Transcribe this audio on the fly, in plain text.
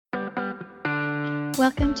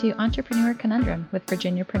Welcome to Entrepreneur Conundrum with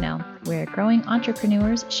Virginia Purnell, where growing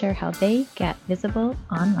entrepreneurs share how they get visible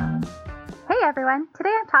online. Hey everyone,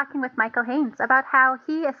 today I'm talking with Michael Haynes about how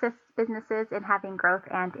he assists businesses in having growth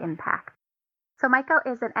and impact. So Michael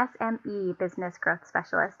is an SME business growth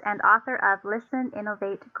specialist and author of Listen,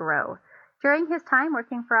 Innovate, Grow. During his time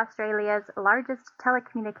working for Australia's largest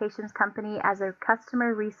telecommunications company as a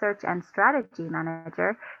customer research and strategy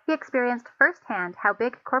manager, he experienced firsthand how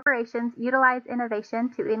big corporations utilize innovation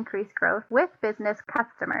to increase growth with business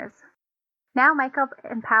customers. Now Michael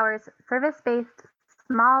empowers service-based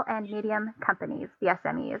small and medium companies, the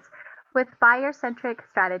SMEs, with buyer-centric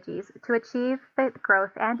strategies to achieve the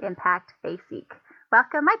growth and impact they seek.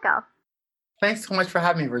 Welcome, Michael. Thanks so much for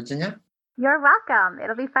having me, Virginia. You're welcome.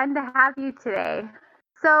 It'll be fun to have you today.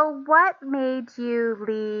 So what made you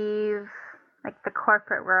leave the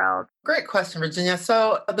corporate world? Great question, Virginia.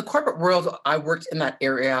 So the corporate world, I worked in that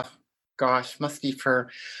area, must be for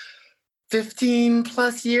 15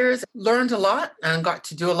 plus years. Learned a lot and got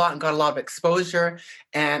to do a lot and got a lot of exposure.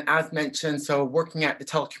 And as mentioned, so working at the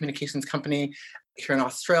telecommunications company here in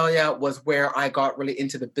Australia was where I got really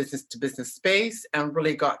into the business to business space and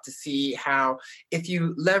really got to see how if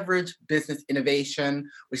you leverage business innovation,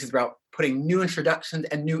 which is about putting new introductions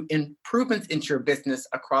and new improvements into your business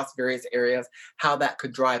across various areas, how that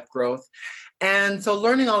could drive growth. And so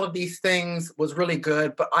learning all of these things was really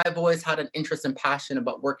good, but I've always had an interest and passion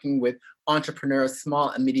about working with entrepreneurs, small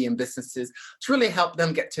and medium businesses, to really help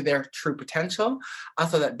them get to their true potential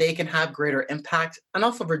so that they can have greater impact. And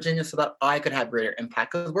also, Virginia, so that I could have greater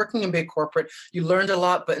impact. Because working in big corporate, you learned a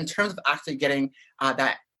lot, but in terms of actually getting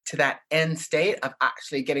that to that end state of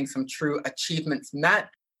actually getting some true achievements met,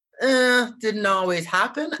 didn't always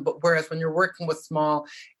happen. But whereas when you're working with small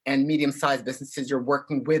and medium-sized businesses, you're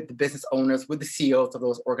working with the business owners, with the CEOs of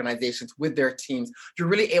those organizations, with their teams, you're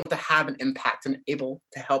really able to have an impact and able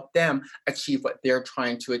to help them achieve what they're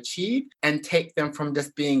trying to achieve and take them from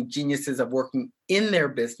just being geniuses of working in their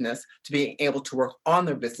business to being able to work on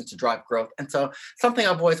their business to drive growth. And so something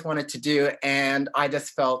I've always wanted to do, and I just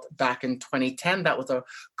felt back in 2010, that was a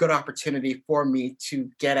good opportunity for me to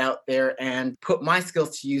get out there and put my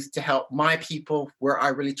skills to use to help my people where I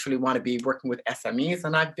really truly want to be working with SMEs.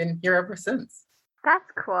 And I've been here ever since. That's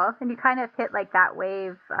cool. And you kind of hit that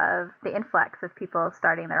wave of the influx of people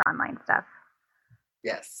starting their online stuff.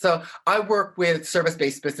 Yes. So I work with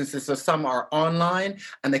service-based businesses. So some are online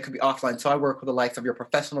and they could be offline. So I work with the likes of your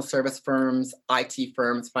professional service firms, IT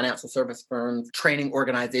firms, financial service firms, training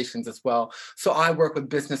organizations as well. So I work with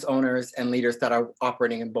business owners and leaders that are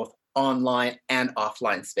operating in both online and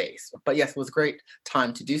offline space. But yes, it was a great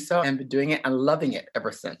time to do so and been doing it and loving it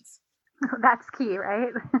ever since. That's key,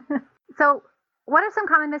 right? So what are some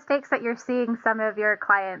common mistakes that you're seeing some of your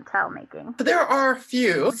clientele making? So there are a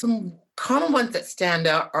few. Some common ones that stand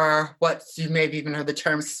out are what you may have even heard the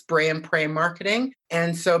term spray and pray marketing.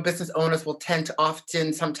 And so business owners will tend to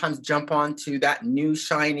often sometimes jump onto that new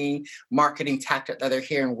shiny marketing tactic that they're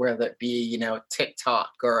hearing, whether it be,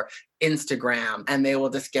 TikTok or Instagram, and they will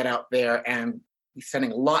just get out there and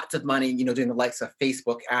spending lots of money, doing the likes of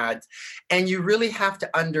Facebook ads. And you really have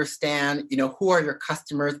to understand, who are your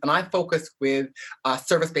customers? And I focus with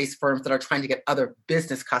service-based firms that are trying to get other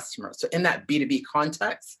business customers. So in that B2B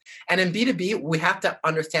context. And in B2B, we have to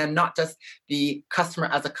understand not just the customer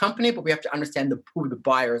as a company, but we have to understand who the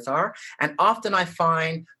buyers are. And often I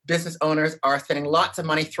find business owners are spending lots of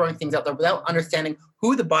money throwing things out there without understanding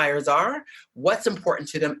who the buyers are, what's important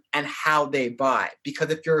to them, and how they buy. Because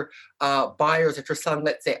if you're buyers, if you're selling,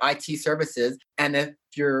 let's say, IT services, and if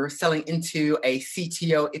you're selling into a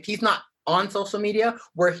CTO, if he's not on social media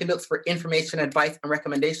where he looks for information, advice, and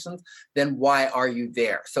recommendations, then why are you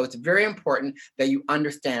there? So it's very important that you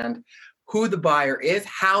understand who the buyer is,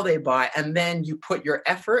 how they buy, and then you put your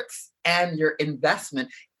efforts and your investment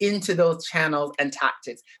into those channels and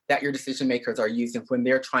tactics that your decision makers are using when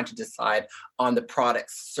they're trying to decide on the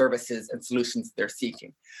products, services, and solutions they're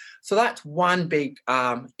seeking. So that's one big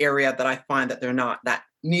area that I find that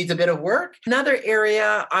needs a bit of work. Another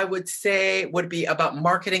area I would say would be about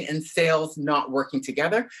marketing and sales not working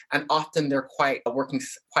together. And often they're working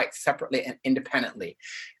quite separately and independently.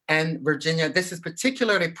 And Virginia, this is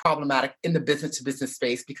particularly problematic in the business-to-business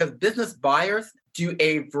space because business buyers do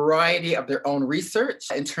a variety of their own research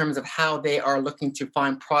in terms of how they are looking to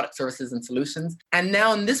find product, services, and solutions. And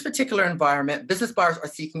now in this particular environment, business buyers are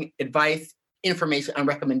seeking advice, information, and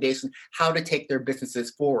recommendations how to take their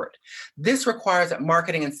businesses forward. This requires that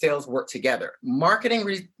marketing and sales work together. Marketing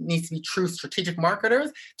needs to be true strategic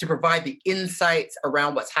marketers to provide the insights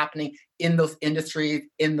around what's happening in those industries,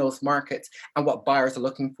 in those markets, and what buyers are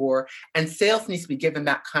looking for. And sales needs to be given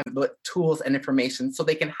that kind of tools and information so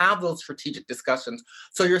they can have those strategic discussions.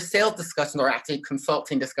 So your sales discussions are actually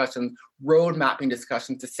consulting discussions, road mapping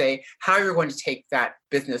discussions to say how you're going to take that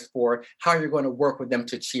business forward, how you're going to work with them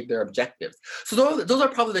to achieve their objectives. So those are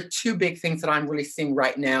probably the two big things that I'm really seeing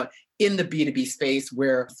right now in the B2B space,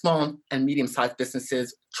 where small and medium-sized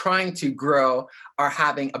businesses trying to grow are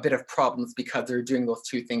having a bit of problems because they're doing those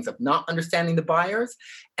two things of not understanding the buyers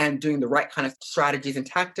and doing the right kind of strategies and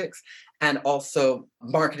tactics, and also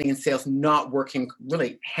marketing and sales not working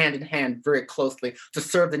really hand in hand very closely to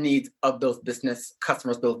serve the needs of those business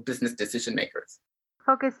customers, those business decision makers.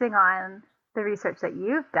 Focusing on the research that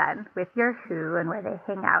you've done with your who and where they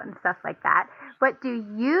hang out and stuff like that, what do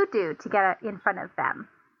you do to get in front of them?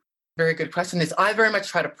 Very good question. Is I very much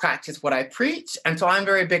try to practice what I preach. And so I'm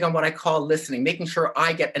very big on what I call listening, making sure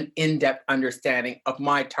I get an in-depth understanding of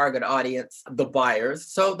my target audience, the buyers.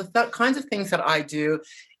 So the kinds of things that I do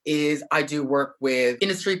is I do work with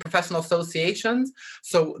industry professional associations.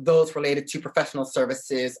 So those related to professional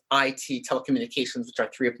services, IT, telecommunications, which are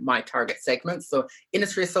three of my target segments. So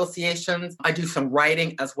industry associations, I do some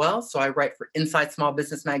writing as well. So I write for Inside Small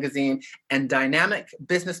Business Magazine and Dynamic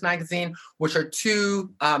Business Magazine, which are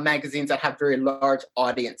two magazines that have very large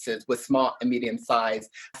audiences with small and medium-sized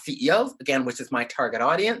CEOs, again, which is my target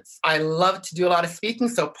audience. I love to do a lot of speaking.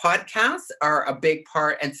 So podcasts are a big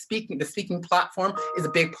part, and the speaking platform is a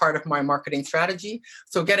big part of my marketing strategy.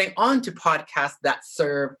 So getting onto podcasts that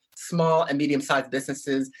serve small and medium-sized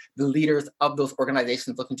businesses, the leaders of those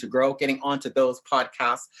organizations looking to grow, getting onto those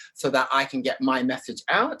podcasts so that I can get my message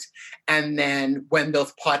out. And then when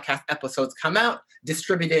those podcast episodes come out,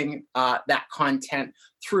 distributing that content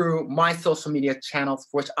through my social media channels,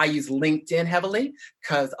 for which I use LinkedIn heavily,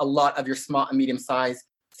 because a lot of your small and medium-sized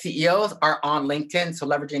CEOs are on LinkedIn. So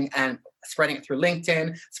leveraging and spreading it through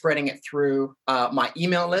LinkedIn, spreading it through my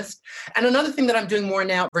email list. And another thing that I'm doing more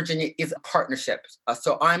now, Virginia, is partnerships.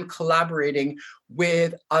 So I'm collaborating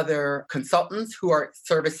with other consultants who are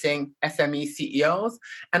servicing SME CEOs,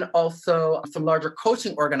 and also some larger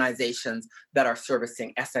coaching organizations that are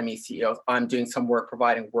servicing SME CEOs. I'm doing some work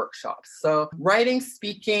providing workshops. So writing,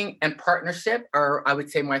 speaking, and partnership are, I would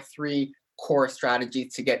say, my three core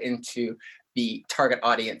strategies to get into the target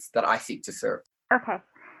audience that I seek to serve. Okay.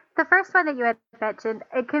 The first one that you had mentioned,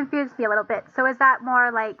 it confused me a little bit. So is that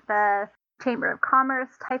more like the Chamber of Commerce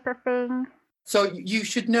type of thing? So you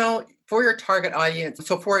should know for your target audience.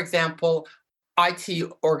 So for example,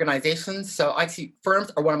 IT organizations, so IT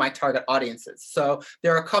firms are one of my target audiences. So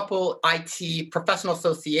there are a couple IT professional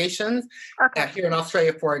associations here in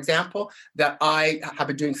Australia, for example, that I have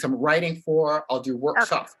been doing some writing for. I'll do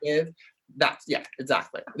workshops with.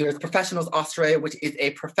 Exactly. There's Professionals Australia, which is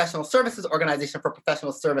a professional services organization for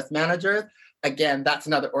professional service managers. Again, that's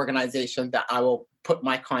another organization that I will put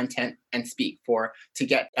my content and speak for to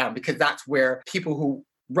get, because that's where people who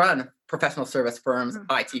run professional service firms,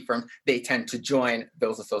 IT firms, they tend to join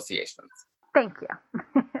those associations. Thank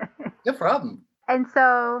you. No problem. And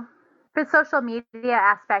so for social media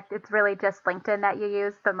aspect, it's really just LinkedIn that you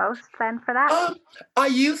use the most then for that? I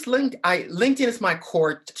use LinkedIn. LinkedIn is my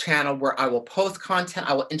core channel where I will post content,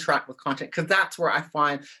 I will interact with content, because that's where I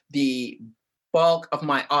find the bulk of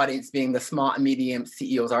my audience being the small and medium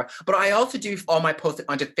CEOs are. But I also do all my posting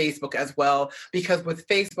onto Facebook as well, because with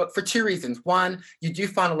Facebook, for two reasons. One, you do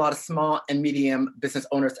find a lot of small and medium business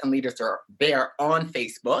owners and leaders are there on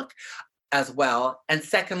Facebook as well. And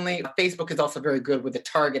secondly, Facebook is also very good with the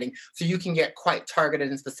targeting. So you can get quite targeted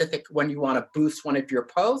and specific when you want to boost one of your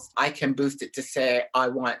posts. I can boost it to say, I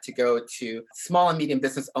want it to go to small and medium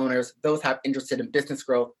business owners, those have interested in business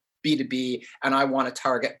growth, B2B, and I want to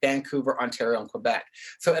target Vancouver, Ontario, and Quebec.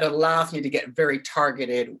 So it allows me to get very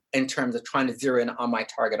targeted in terms of trying to zero in on my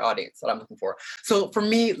target audience that I'm looking for. So for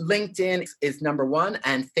me, LinkedIn is number one,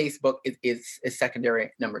 and Facebook is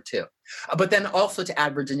secondary number two. But then also to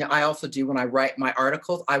add, Virginia, I also do, when I write my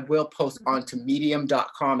articles, I will post onto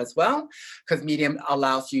medium.com as well, because Medium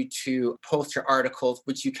allows you to post your articles,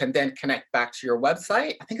 which you can then connect back to your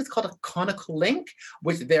website. I think it's called a conical link,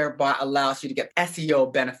 which thereby allows you to get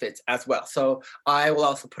SEO benefits as well. So I will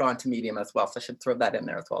also put onto Medium as well. So I should throw that in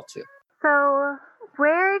there as well too. So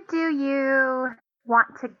where do you want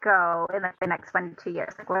to go in the next 1 to 2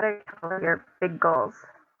 years? Like, what are your big goals?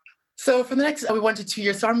 So for the next 1 to 2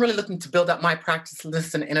 years, so I'm really looking to build up my practice,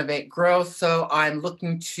 listen, innovate, grow. So I'm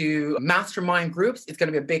looking to mastermind groups. It's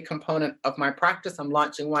going to be a big component of my practice. I'm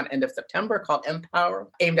launching one end of September called Empower,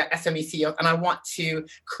 aimed at SME CEOs. And I want to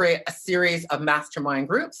create a series of mastermind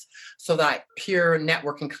groups so that peer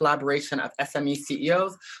networking collaboration of SME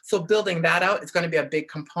CEOs. So building that out is going to be a big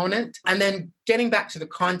component. And then getting back to the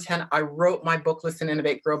content, I wrote my book, Listen,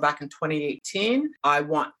 Innovate, Grow back in 2018. I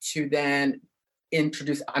want to then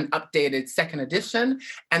introduce an updated second edition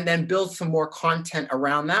and then build some more content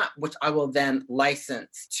around that, which I will then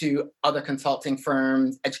license to other consulting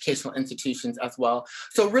firms, educational institutions as well.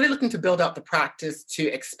 So really looking to build out the practice to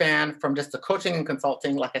expand from just the coaching and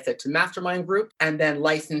consulting, like I said, to mastermind group, and then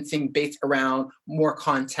licensing based around more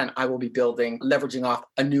content I will be building, leveraging off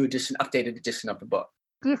a new edition, updated edition of the book.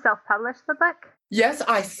 Do you self-publish the book? Yes,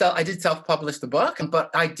 I did self-publish the book,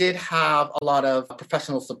 but I did have a lot of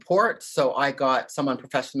professional support. So I got someone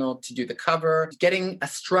professional to do the cover, getting a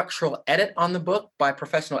structural edit on the book by a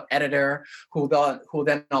professional editor who will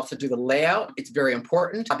then also do the layout. It's very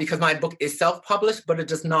important because my book is self-published, but it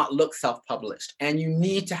does not look self-published. And you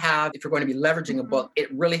need to have, if you're going to be leveraging a book,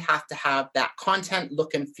 it really has to have that content,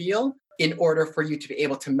 look and feel in order for you to be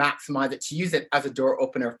able to maximize it, to use it as a door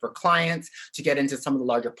opener for clients, to get into some of the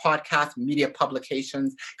larger podcasts, media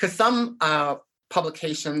publications. Because some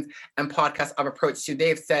publications and podcasts I've approached to,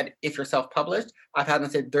 they've said, if you're self-published, I've had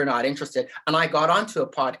them say they're not interested. And I got onto a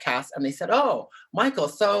podcast and they said, oh, Michael,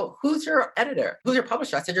 so who's your editor? Who's your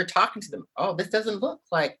publisher? I said, you're talking to them. Oh, this doesn't look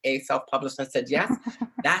like a self-published. I said, yes,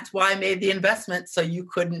 that's why I made the investment. So you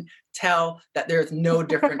couldn't tell that there's no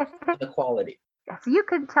difference in the quality. Yes, you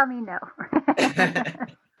could tell me no.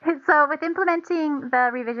 So with implementing the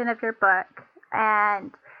revision of your book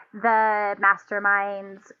and the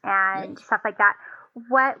masterminds and stuff like that,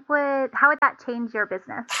 how would that change your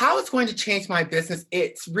business? How it's going to change my business,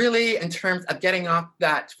 it's really in terms of getting off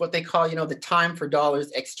that, what they call, the time for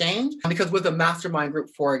dollars exchange. Because with a mastermind group,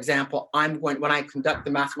 for example, when I conduct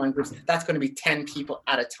the mastermind groups, that's going to be 10 people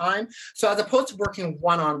at a time. So as opposed to working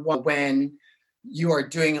one-on-one when you are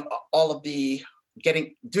doing all of the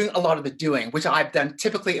doing a lot of the doing, which I've done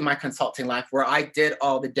typically in my consulting life, where I did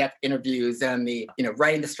all the depth interviews and the,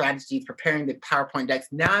 writing the strategies, preparing the PowerPoint decks.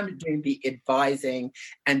 Now I'm doing the advising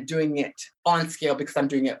and doing it on scale because I'm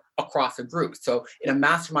doing it across a group. So in a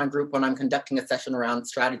mastermind group, when I'm conducting a session around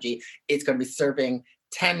strategy, it's going to be serving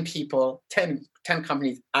 10 people, 10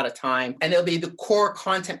 companies at a time. And it'll be the core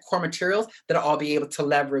content, core materials that I'll be able to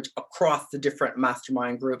leverage across the different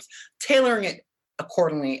mastermind groups, tailoring it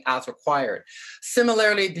accordingly as required.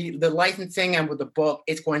 Similarly, the licensing and with the book,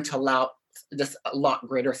 it's going to allow just a lot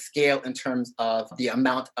greater scale in terms of the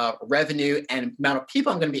amount of revenue and amount of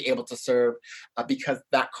people I'm going to be able to serve because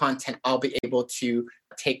that content, I'll be able to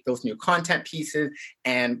take those new content pieces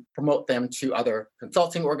and promote them to other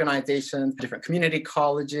consulting organizations, different community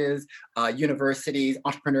colleges, universities,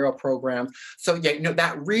 entrepreneurial programs. So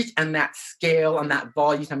that reach and that scale and that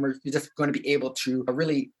volume number, you're just going to be able to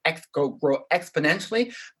really grow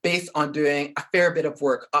exponentially based on doing a fair bit of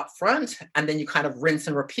work up front. And then you kind of rinse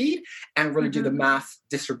and repeat and really do the mass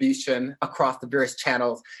distribution across the various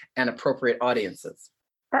channels and appropriate audiences.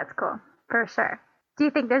 That's cool, for sure. Do you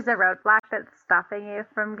think there's a roadblock that's stopping you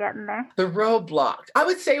from getting there? The roadblock. I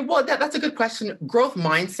would say, well, that's a good question. Growth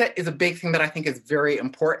mindset is a big thing that I think is very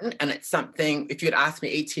important. And it's something, if you had asked me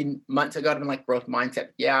 18 months ago, I'd been like, growth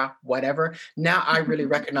mindset, yeah, whatever. Now I really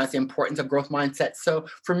recognize the importance of growth mindset. So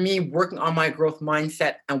for me, working on my growth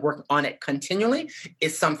mindset and working on it continually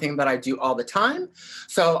is something that I do all the time.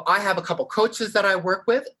 So I have a couple coaches that I work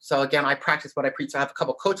with. So again, I practice what I preach. I have a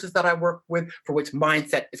couple coaches that I work with for which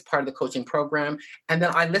mindset is part of the coaching program. And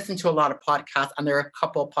then I listen to a lot of podcasts, and there are a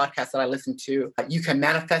couple of podcasts that I listen to. You Can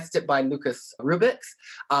Manifest It by Lucas Rubix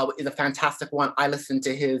is a fantastic one. I listen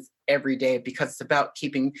to his every day because it's about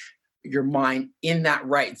keeping your mind in that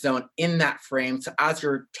right zone, in that frame. So as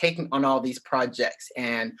you're taking on all these projects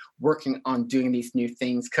and working on doing these new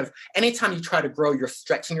things, because anytime you try to grow, you're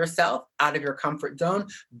stretching yourself out of your comfort zone,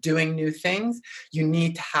 doing new things. You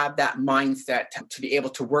need to have that mindset to be able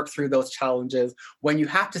to work through those challenges when you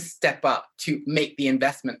have to step up to make the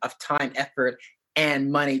investment of time, effort,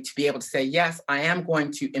 and money to be able to say, yes, I am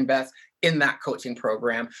going to invest in that coaching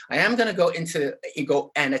program. I am going to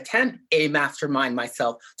go and attend a mastermind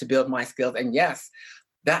myself to build my skills. And yes,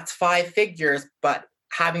 that's 5 figures, but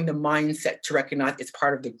having the mindset to recognize it's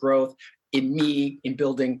part of the growth in me, in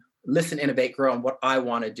building, listen, innovate, grow, and what I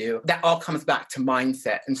want to do. That all comes back to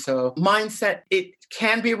mindset. And so mindset, it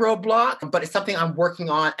can be a roadblock, but it's something I'm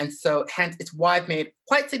working on. And so hence it's why I've made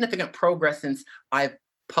quite significant progress since I've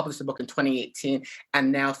published a book in 2018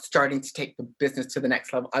 and now starting to take the business to the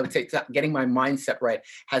next level. I would say that getting my mindset right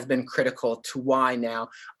has been critical to why now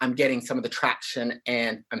I'm getting some of the traction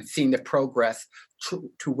and I'm seeing the progress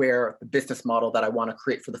to where the business model that I want to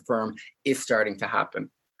create for the firm is starting to happen.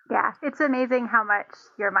 Yeah, it's amazing how much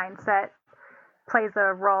your mindset plays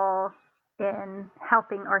a role in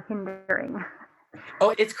helping or hindering.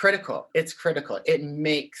 Oh, it's critical. It's critical. It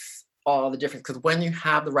makes all the difference because when you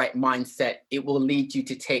have the right mindset, it will lead you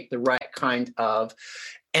to take the right kind of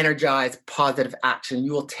energized, positive action.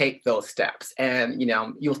 You will take those steps and,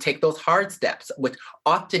 you'll take those hard steps, which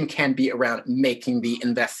often can be around making the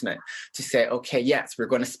investment to say, okay, yes, we're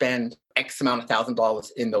going to spend X amount of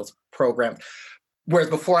 $1,000 in those programs. Whereas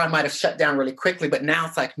before I might have shut down really quickly, but now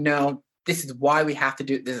it's like, no, this is why we have to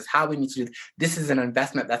do it. This is how we need to do it. This is an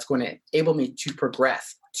investment that's going to enable me to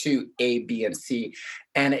progress to A, B, and C.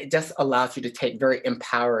 And it just allows you to take very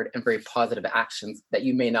empowered and very positive actions that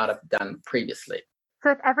you may not have done previously.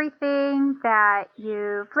 So with everything that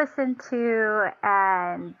you've listened to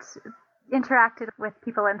and interacted with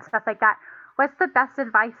people and stuff like that, what's the best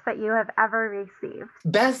advice that you have ever received?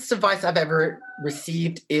 Best advice I've ever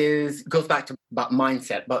received goes back to about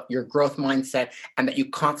mindset, about your growth mindset, and that you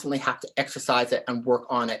constantly have to exercise it and work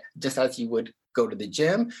on it. Just as you would go to the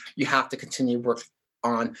gym, you have to continue to work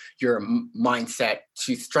on your mindset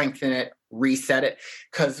to strengthen it, reset it,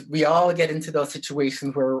 because we all get into those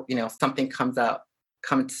situations where, something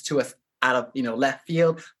comes to us out of left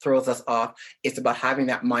field, throws us off. It's about having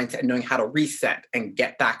that mindset and knowing how to reset and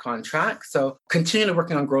get back on track. So continually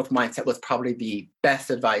working on growth mindset was probably the best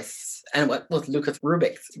advice. And what Lucas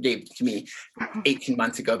Rubik gave to me 18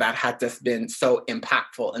 months ago that had just been so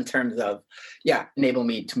impactful in terms of, enable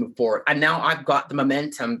me to move forward. And now I've got the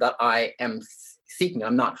momentum that I am seeking.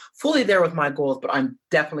 I'm not fully there with my goals, but I'm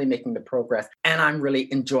definitely making the progress and I'm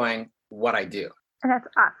really enjoying what I do. And that's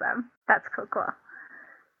awesome. That's cool.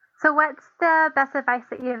 So what's the best advice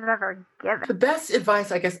that you've ever given? The best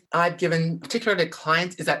advice I guess I've given, particularly to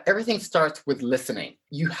clients, is that everything starts with listening.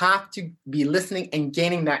 You have to be listening and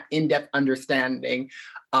gaining that in-depth understanding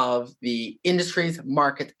of the industries,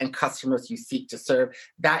 markets, and customers you seek to serve.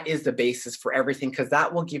 That is the basis for everything because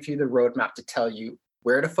that will give you the roadmap to tell you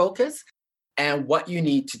where to focus and what you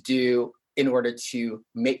need to do in order to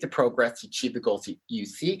make the progress to achieve the goals you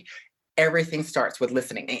seek. Everything starts with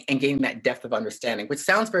listening and gaining that depth of understanding, which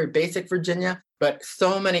sounds very basic, Virginia, but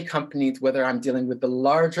so many companies, whether I'm dealing with the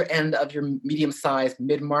larger end of your medium-sized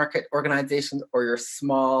mid-market organizations or your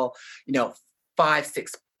small, 5-6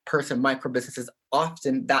 person micro businesses,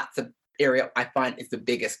 often that's the area I find is the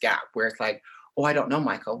biggest gap where it's like, oh, I don't know,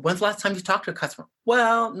 Michael. When's the last time you talked to a customer?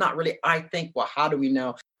 Well, not really. I think, well, how do we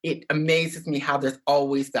know? It amazes me how there's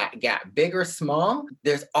always that gap. Big or small,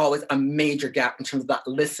 there's always a major gap in terms of that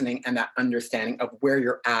listening and that understanding of where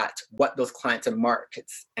you're at, what those clients and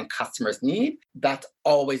markets and customers need. That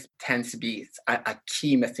always tends to be a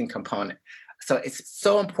key missing component. So it's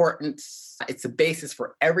so important. It's the basis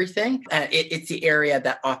for everything. And it's the area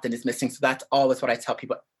that often is missing. So that's always what I tell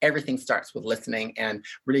people. Everything starts with listening and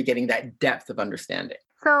really getting that depth of understanding.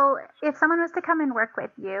 So if someone was to come and work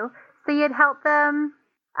with you, so you'd help them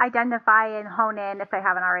identify and hone in, if they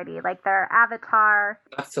haven't already, like their avatar.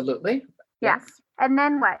 Absolutely. Yeah. Yes. And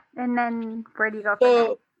then what? And then where do you go from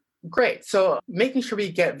there? Great. So making sure we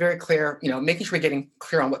get very clear, making sure we're getting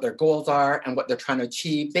clear on what their goals are and what they're trying to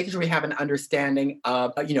achieve, making sure we have an understanding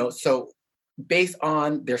of, so based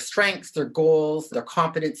on their strengths, their goals, their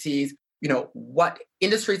competencies, what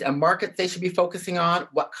industries and markets they should be focusing on,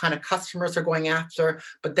 what kind of customers they're going after.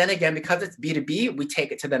 But then again, because it's B2B, we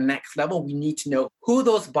take it to the next level. We need to know who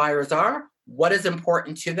those buyers are, what is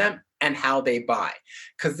important to them, and how they buy.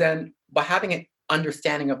 Because then by having an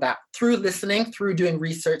understanding of that through listening, through doing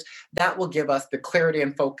research, that will give us the clarity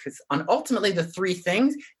and focus on ultimately the three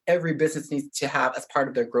things every business needs to have as part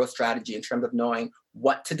of their growth strategy in terms of knowing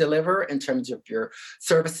what to deliver in terms of your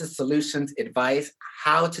services, solutions, advice,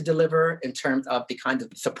 how to deliver in terms of the kinds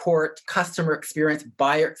of support, customer experience,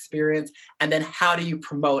 buyer experience, and then how do you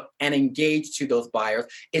promote and engage to those buyers.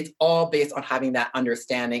 It's all based on having that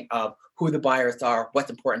understanding of who the buyers are, what's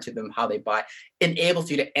important to them, how they buy. It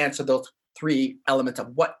enables you to answer those three elements of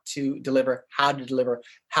what to deliver, how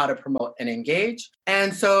to promote and engage.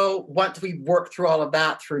 And so once we work through all of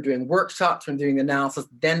that, through doing workshops, through doing analysis,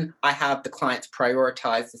 then I have the clients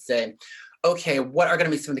prioritize to say, okay, what are going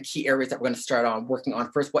to be some of the key areas that we're going to start on working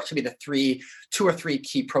on first? What should be the two or three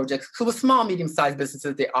key projects? So with small, medium-sized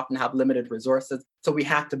businesses, they often have limited resources. So we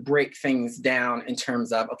have to break things down in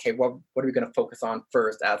terms of, okay, what are we going to focus on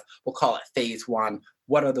first as we'll call it phase one?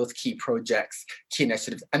 What are those key projects, key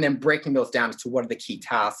initiatives? And then breaking those down to what are the key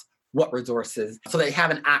tasks what resources, so they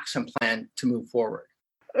have an action plan to move forward.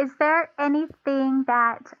 Is there anything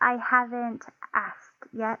that I haven't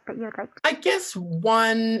asked yet that you'd like to? I guess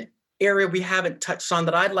one area we haven't touched on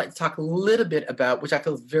that I'd like to talk a little bit about, which I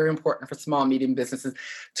feel is very important for small and medium businesses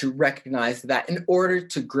to recognize, that in order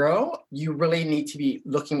to grow, you really need to be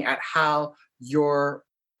looking at how your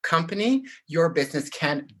company, your business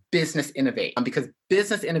can business innovate, because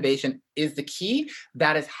business innovation is the key.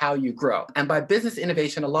 That is how you grow. And by business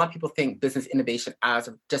innovation, a lot of people think business innovation as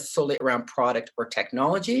just solely around product or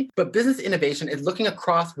technology, but business innovation is looking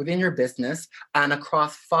across within your business and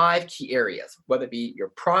across 5 key areas, whether it be your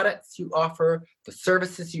products you offer, the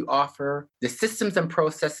services you offer, the systems and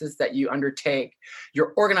processes that you undertake,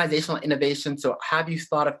 your organizational innovation. So have you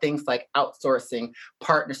thought of things like outsourcing,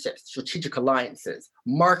 partnerships, strategic alliances,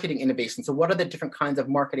 marketing innovation? So what are the different kinds of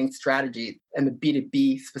marketing strategies and the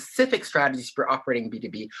B2B specific strategies for operating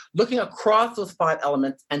B2B? Looking across those 5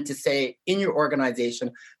 elements and to say in your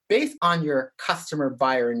organization, based on your customer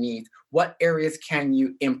buyer needs, what areas can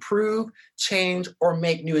you improve, change, or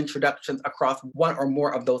make new introductions across one or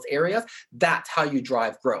more of those areas? That's how you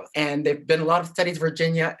drive growth. And there've been a lot of studies,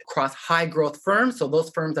 Virginia, across high growth firms. So those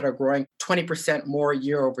firms that are growing 20% more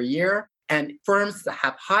year over year. And firms that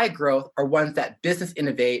have high growth are ones that business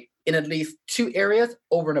innovate in at least 2 areas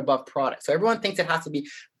over and above product. So everyone thinks it has to be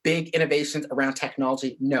big innovations around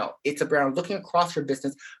technology. No, it's around looking across your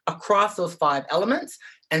business, across those 5 elements,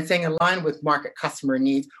 and saying, align with market customer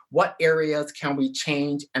needs, what areas can we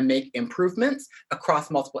change and make improvements across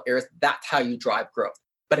multiple areas? That's how you drive growth.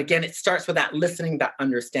 But again, it starts with that listening, that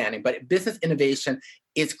understanding. But business innovation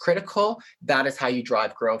is critical. That is how you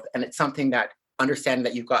drive growth. And it's something that understanding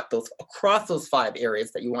that you've got those across those 5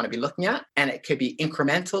 areas that you want to be looking at. And it could be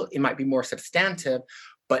incremental, it might be more substantive,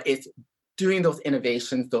 but it's doing those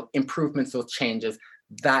innovations, those improvements, those changes.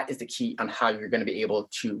 That is the key on how you're going to be able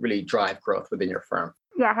to really drive growth within your firm.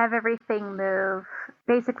 Yeah, have everything move,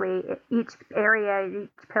 basically each area,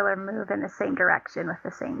 each pillar move in the same direction with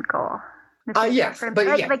the same goal. Yes, but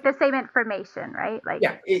like the same information, right? Like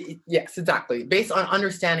yes, exactly. Based on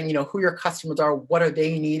understanding, who your customers are, what are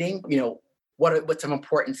they needing, what's of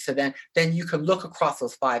importance to them, then you can look across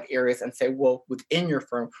those 5 areas and say, well, within your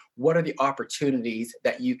firm, what are the opportunities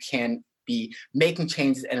that you can be making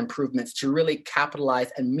changes and improvements to really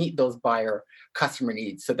capitalize and meet those buyer customer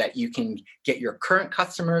needs, so that you can get your current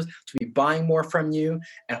customers to be buying more from you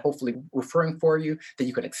and hopefully referring for you, that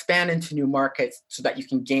you can expand into new markets so that you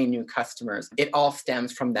can gain new customers. It all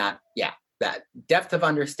stems from that depth of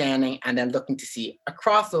understanding, and then looking to see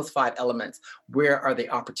across those 5 elements, where are the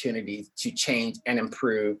opportunities to change and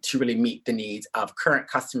improve to really meet the needs of current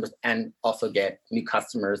customers and also get new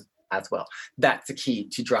customers as well. That's the key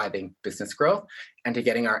to driving business growth and to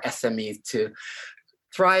getting our SMEs to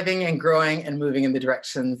thriving and growing and moving in the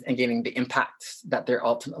directions and gaining the impact that they're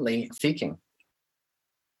ultimately seeking.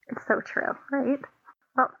 It's so true, right?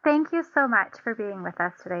 Well, thank you so much for being with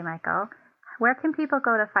us today, Michael. Where can people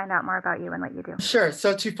go to find out more about you and what you do? Sure.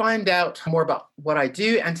 So to find out more about what I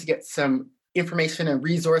do and to get some information and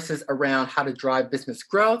resources around how to drive business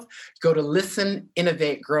growth, go to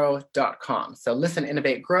listeninnovategrow.com. So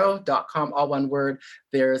listeninnovategrow.com, all one word.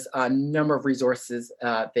 There's a number of resources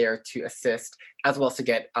there to assist, as well as to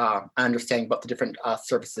get understanding about the different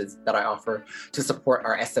services that I offer to support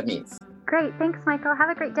our SMEs. Great. Thanks, Michael. Have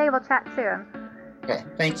a great day. We'll chat soon. Okay.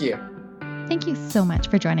 Thank you. Thank you so much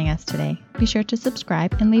for joining us today. Be sure to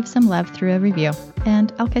subscribe and leave some love through a review.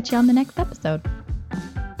 And I'll catch you on the next episode.